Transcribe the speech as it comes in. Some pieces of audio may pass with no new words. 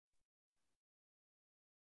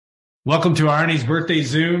Welcome to Arni's birthday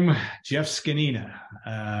Zoom. Jeff Zgonina,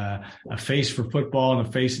 a face for football and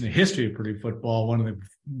a face in the history of Purdue football, one of the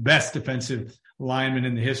best defensive linemen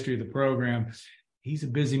in the history of the program. He's a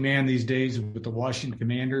busy man these days with the Washington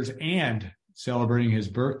Commanders and celebrating his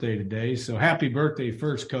birthday today. So happy birthday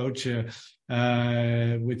first, Coach.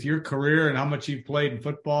 With your career and how much you've played in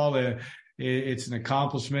football, it's an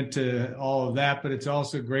accomplishment to all of that, but it's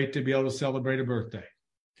also great to be able to celebrate a birthday.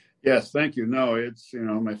 Yes, thank you. No, it's,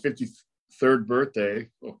 my 53rd birthday.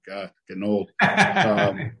 Oh, God, getting old.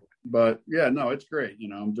 But, yeah, no, it's great.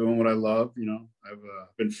 I'm doing what I love. I've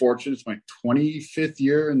been fortunate. It's my 25th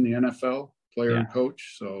year in the NFL, player and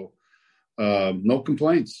coach. So no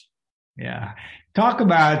complaints. Yeah. Talk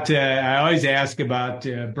about, I always ask about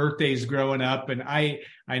birthdays growing up. And I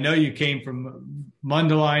know you came from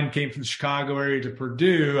Mundelein, came from the Chicago area to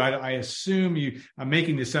Purdue. I assume I'm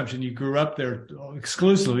making the assumption you grew up there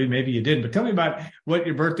exclusively. Maybe you didn't. But tell me about what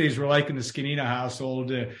your birthdays were like in the Zgonina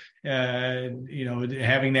household,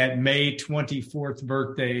 having that May 24th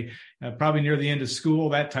birthday, probably near the end of school,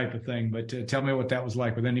 that type of thing. But tell me what that was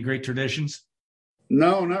like. With any great traditions?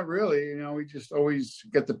 No, not really. We just always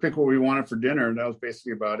get to pick what we wanted for dinner, and that was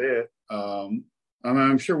basically about it.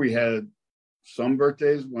 I'm sure we had some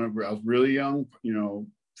birthdays when I was really young,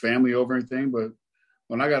 family over and everything. But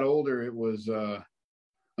when I got older, it was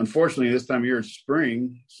unfortunately this time of year it's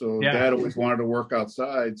spring, so Dad always wanted to work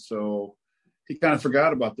outside, so he kind of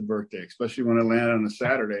forgot about the birthday, especially when it landed on a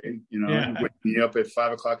Saturday. Wake me up at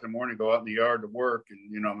 5 o'clock in the morning, go out in the yard to work,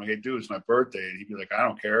 and I'm like, "Hey, dude, it's my birthday," and he'd be like, "I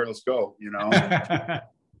don't care, let's go." So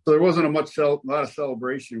there wasn't a lot of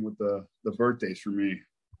celebration with the birthdays for me.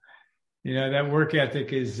 That work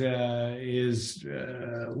ethic is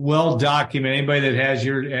well documented. Anybody that has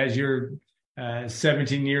your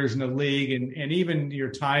 17 years in the league and even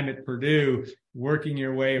your time at Purdue, working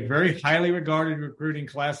your way, a very highly regarded recruiting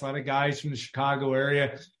class, a lot of guys from the Chicago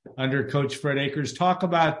area under Coach Fred Akers. Talk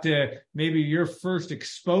about maybe your first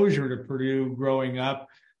exposure to Purdue growing up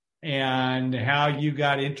and how you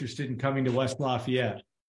got interested in coming to West Lafayette.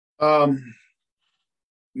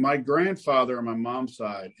 My grandfather on my mom's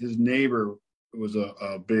side, his neighbor was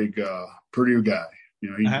a big Purdue guy.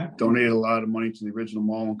 He donated a lot of money to the original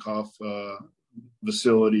Mollenkoff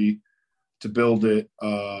facility to build it.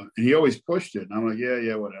 And he always pushed it. And I'm like,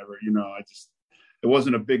 yeah, whatever. It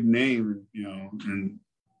wasn't a big name, in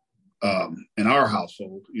our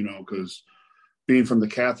household, because being from the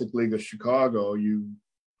Catholic League of Chicago,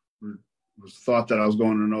 was thought that I was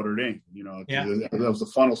going to Notre Dame. That was the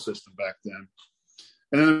funnel system back then.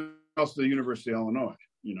 And then also the University of Illinois,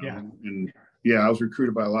 and I was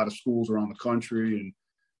recruited by a lot of schools around the country, and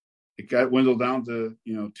it got dwindled down to,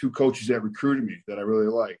 two coaches that recruited me that I really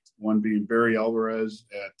liked. One being Barry Alvarez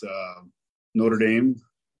at Notre Dame,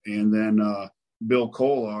 and then Bill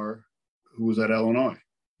Kolar, who was at Illinois.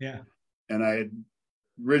 Yeah. And I had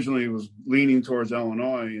originally was leaning towards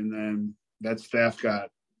Illinois, and then that staff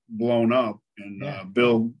got blown up, and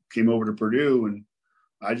Bill came over to Purdue, and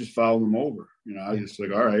I just followed him over. I was just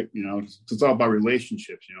like, all right, it's all about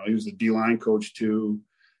relationships. He was a D-line coach too,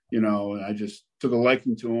 and I just took a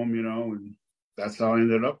liking to him, and that's how I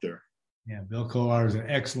ended up there. Yeah, Bill Kolar was an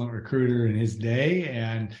excellent recruiter in his day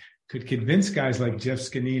and could convince guys like Jeff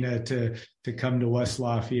Zgonina to come to West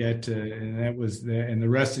Lafayette, and that was and the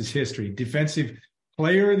rest is history. Defensive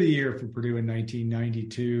Player of the Year for Purdue in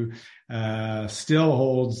 1992, still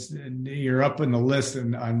holds. You're up in the list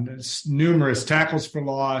on numerous tackles for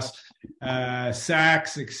loss,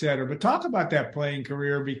 sacks, etc. But talk about that playing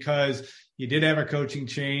career, because you did have a coaching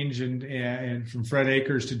change and from Fred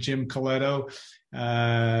Akers to Jim Coletto.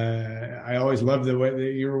 I always loved the way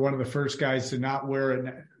that you were one of the first guys to not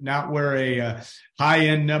wear a high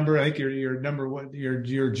end number. I think your number,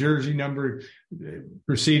 your jersey number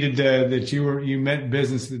preceded that you meant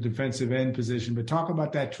business, the defensive end position. But talk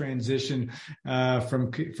about that transition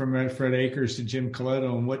from Fred Akers to Jim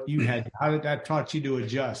Coletto and what you had. How did that taught you to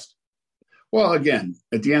adjust? Well, again,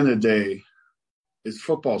 at the end of the day,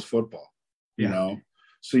 football's football.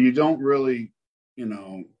 So you don't really,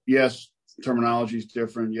 yes, terminology is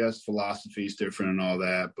different. Yes, philosophy is different and all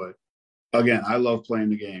that. But again, I love playing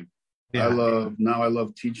the game. Yeah. I love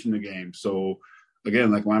teaching the game. So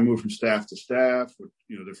again, like when I moved from staff to staff with,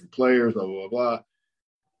 different players, blah, blah, blah,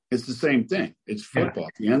 it's the same thing. It's football.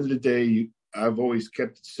 At the end of the day, I've always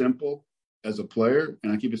kept it simple as a player,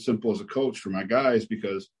 and I keep it simple as a coach for my guys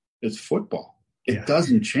because it's football. It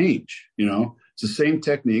doesn't change. It's the same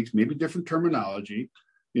techniques, maybe different terminology.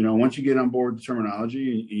 Once you get on board the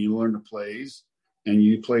terminology, you learn the plays and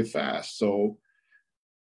you play fast. So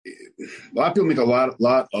a lot of people make a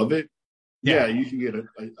lot of it Yeah, you can get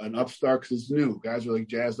an upstart because it's new. Guys are like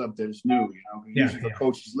jazzed up that it's new, Usually the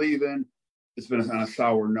coach is leaving, it's been on a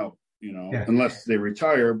sour note, unless they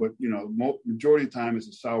retire. But, majority of the time it's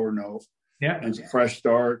a sour note. Yeah. And it's a fresh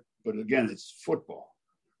start. But again, it's football.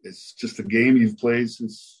 It's just a game you've played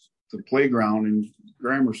since the playground in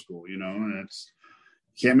grammar school, and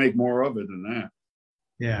can't make more of it than that.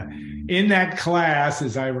 Yeah. In that class,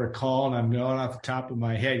 as I recall, and I'm going off the top of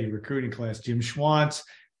my head, your recruiting class, Jim Schwantz,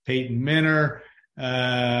 Peyton Minner,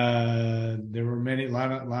 there were many,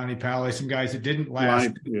 Lonnie Pally, some guys that didn't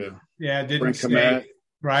last. Didn't stay.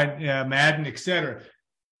 Right. Madden, et cetera.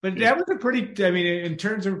 But that was a pretty, in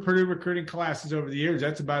terms of Purdue recruiting classes over the years,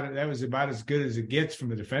 that was about as good as it gets from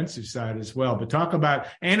the defensive side as well. But talk about,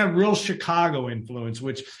 and a real Chicago influence,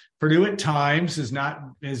 which Purdue at times has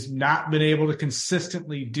not been able to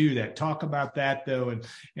consistently do that. Talk about that though,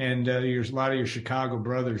 and a lot of your Chicago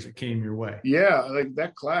brothers that came your way. Yeah, like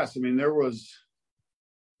that class. There was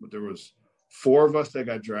 4 of us that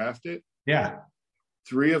got drafted. Yeah,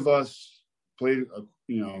 3 of us played,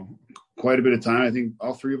 quite a bit of time. I think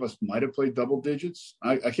all 3 of us might have played double digits.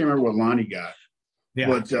 I can't remember what Lonnie got. Yeah.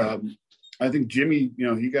 But I think Jimmy,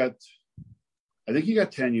 he got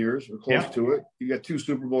 10 years or close to it. He got 2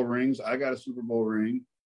 Super Bowl rings. I got a Super Bowl ring.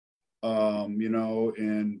 And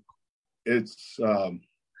it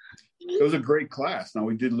was a great class. Now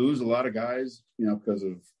we did lose a lot of guys, because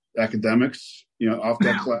of academics, off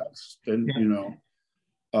that class. And,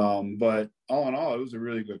 but all in all, it was a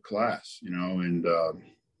really good class, and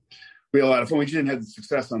we had a lot of fun. We just didn't have the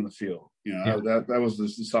success on the field. That was the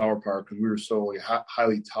sour part because we were so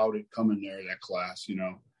highly touted coming there, that class,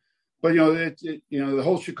 But, the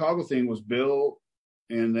whole Chicago thing was Bill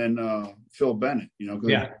and then Phil Bennett,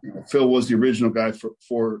 Phil was the original guy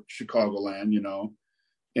for Chicagoland,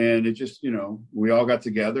 and it just, we all got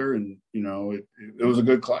together and, it was a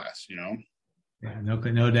good class, Yeah,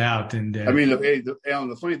 no doubt. And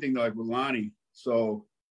the funny thing, like with Lonnie, so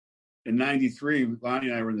in '93, Lonnie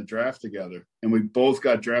and I were in the draft together, and we both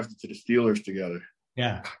got drafted to the Steelers together.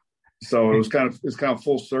 Yeah. So it's kind of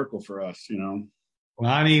full circle for us,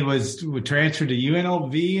 Lonnie was transferred to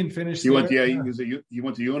UNLV and finished. He went to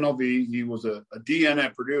UNLV. He was a DN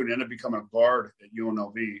at Purdue and ended up becoming a guard at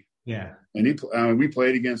UNLV. Yeah. And we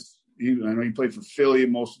played against. I know he played for Philly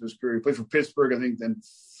most of his career. He played for Pittsburgh, I think, then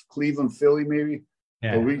Cleveland, Philly, maybe.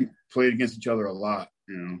 Yeah. But we played against each other a lot,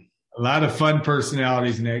 A lot of fun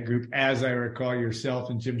personalities in that group, as I recall, yourself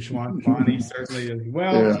and Jim Schwantz, Bonnie certainly as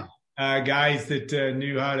well. Yeah. Guys that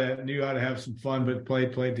knew how to have some fun, but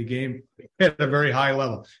played the game at a very high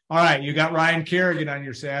level. All right, you got Ryan Kerrigan on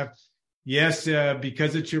your staff. Yes,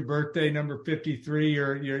 because it's your birthday, number 53.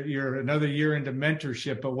 You're another year into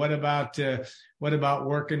mentorship. But what about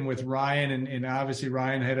working with Ryan? And obviously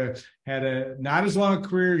Ryan had a not as long a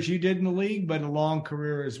career as you did in the league, but a long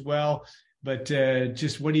career as well. But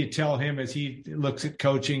just what do you tell him as he looks at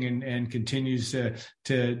coaching and continues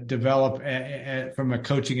to develop from a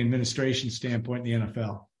coaching administration standpoint in the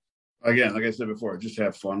NFL? Again, like I said before, just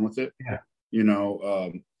have fun with it. Yeah.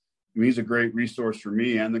 He's a great resource for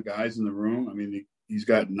me and the guys in the room. He's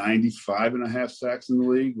got 95.5 sacks in the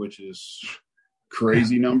league, which is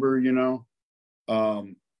crazy number,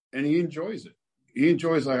 and he enjoys it. He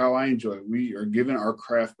enjoys like how I enjoy it. We are giving our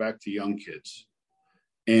craft back to young kids.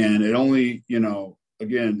 And it only,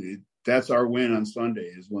 that's our win on Sunday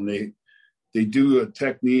is when they do a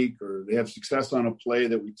technique or they have success on a play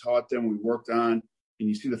that we taught them, we worked on, and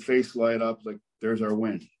you see the face light up, like there's our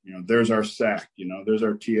win, there's our sack, there's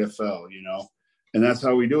our TFL, and that's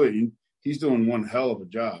how we do it. And he's doing one hell of a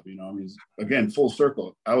job, again, full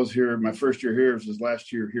circle. I was here, my first year here was his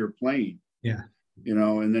last year here playing. Yeah.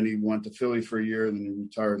 And then he went to Philly for a year and then he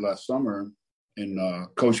retired last summer and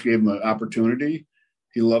coach gave him an opportunity.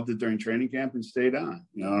 He loved it during training camp and stayed on,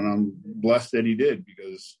 and I'm blessed that he did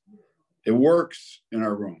because it works in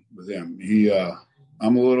our room with him.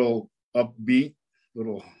 I'm a little upbeat, a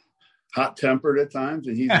little hot-tempered at times,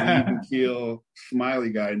 and he's an even-keel, smiley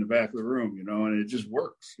guy in the back of the room, and it just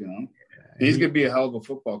works, And he's going to be a hell of a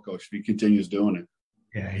football coach if he continues doing it.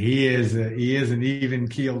 Yeah, he is an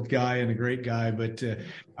even-keeled guy and a great guy. But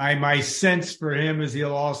my sense for him is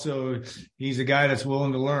he's a guy that's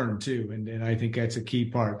willing to learn too, and I think that's a key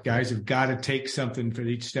part. Guys have got to take something for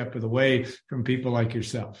each step of the way from people like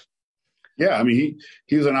yourself. Yeah, he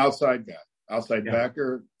was an outside guy,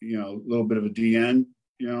 backer, a little bit of a DN,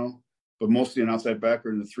 but mostly an outside backer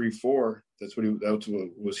in the 3-4. That's what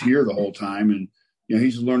was here the whole time, and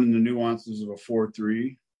he's learning the nuances of a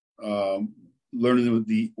 4-3.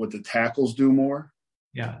 Learning what the tackles do more.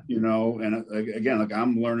 Yeah. And again, like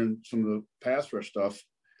I'm learning some of the pass rush stuff.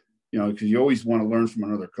 because you always want to learn from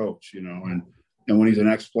another coach, and when he's an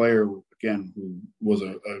ex-player, again, who was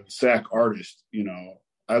a sack artist,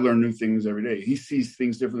 I learn new things every day. He sees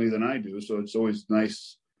things differently than I do. So it's always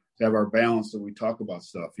nice to have our balance that we talk about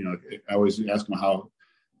stuff. I always ask him how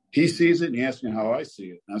he sees it, and he asks me how I see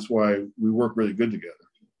it. That's why we work really good together.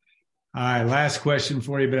 All right, last question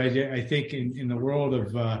for you, but I think in the world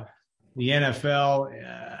of the NFL,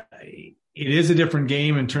 it is a different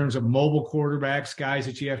game in terms of mobile quarterbacks, guys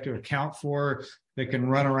that you have to account for that can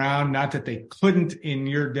run around. Not that they couldn't in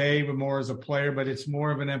your day, but more as a player, but it's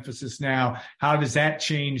more of an emphasis now. How does that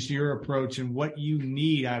change your approach and what you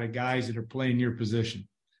need out of guys that are playing your position?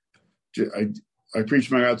 I preach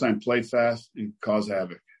to my guy all the time, play fast and cause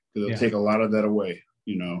havoc. Because it'll take a lot of that away.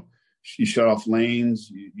 You shut off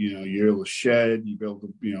lanes, you're able to shed, you're able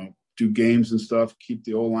to, do games and stuff, keep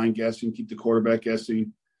the O-line guessing, keep the quarterback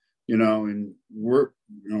guessing, and we're,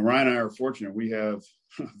 Ryan and I are fortunate. We have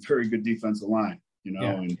a very good defensive line,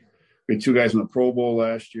 and we had 2 guys in the Pro Bowl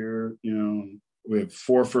last year, we have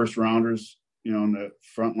 4 first rounders, on the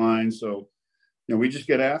front line. So, we just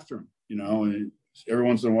get after them, and every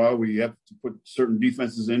once in a while we have to put certain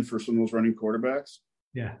defenses in for some of those running quarterbacks.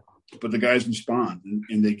 Yeah. But the guys respond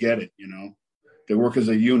and they get it, They work as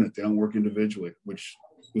a unit. They don't work individually, which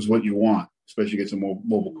is what you want, especially against a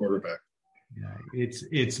mobile quarterback. Yeah,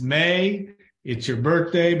 it's May. It's your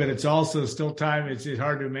birthday, but it's also still time. It's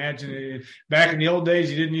hard to imagine. Back in the old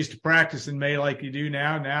days, you didn't used to practice in May like you do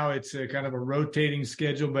now. Now it's kind of a rotating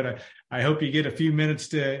schedule, but I hope you get a few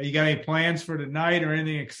minutes you got any plans for tonight or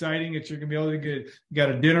anything exciting that you're going to be able to get? You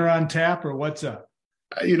got a dinner on tap or what's up?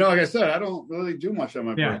 Like I said, I don't really do much on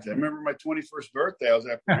my birthday. I remember my 21st birthday. I was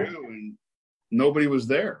at Purdue and nobody was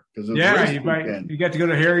there because it was you got to go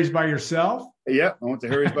to Harry's by yourself. Yeah, I went to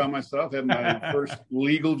Harry's by myself. Had my first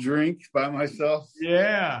legal drink by myself.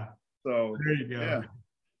 Yeah. So there you go. Yeah,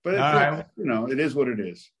 but it is what it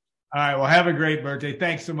is. All right. Well, have a great birthday.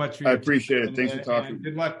 Thanks so much for your I appreciate it. Thanks for talking. And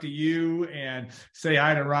good luck to you, and say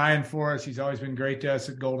hi to Ryan for us. He's always been great to us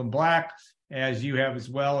at Gold and Black, as you have as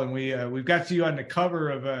well. And we've got you on the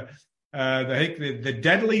cover of I think the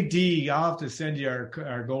Deadly D. I'll have to send you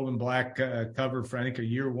our Gold and Black cover for I think a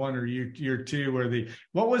year 1 or year 2, where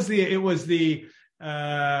it was the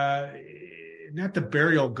not the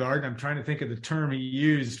burial garden. I'm trying to think of the term he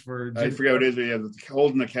used for. I forget what it is. Yeah,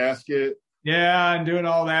 holding the casket. Yeah, and doing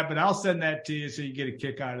all that, but I'll send that to you so you get a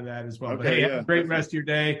kick out of that as well. Okay, but hey, have a great rest of your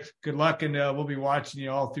day. Good luck, and we'll be watching you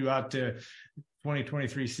all throughout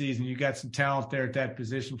 2023 season. You got some talent there at that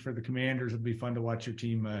position for the Commanders. It'll be fun to watch your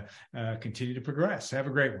team continue to progress. Have a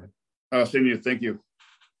great one. Same to you. Thank you.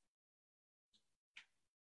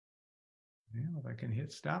 Yeah, if I can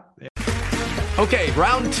hit stop there. Okay,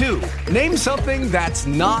 round 2. Name something that's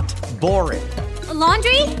not boring. A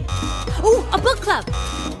laundry? Ooh, a book club.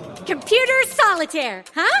 Computer solitaire,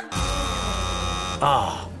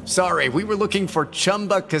 huh? Sorry, we were looking for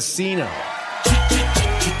Chumba Casino.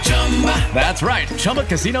 That's right.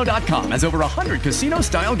 ChumbaCasino.com has over 100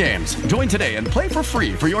 casino-style games. Join today and play for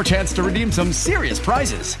free for your chance to redeem some serious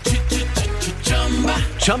prizes.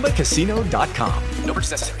 ChumbaCasino.com. No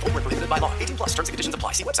purchase necessary. Void where prohibited by law. 18+ terms and conditions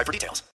apply. See website for details.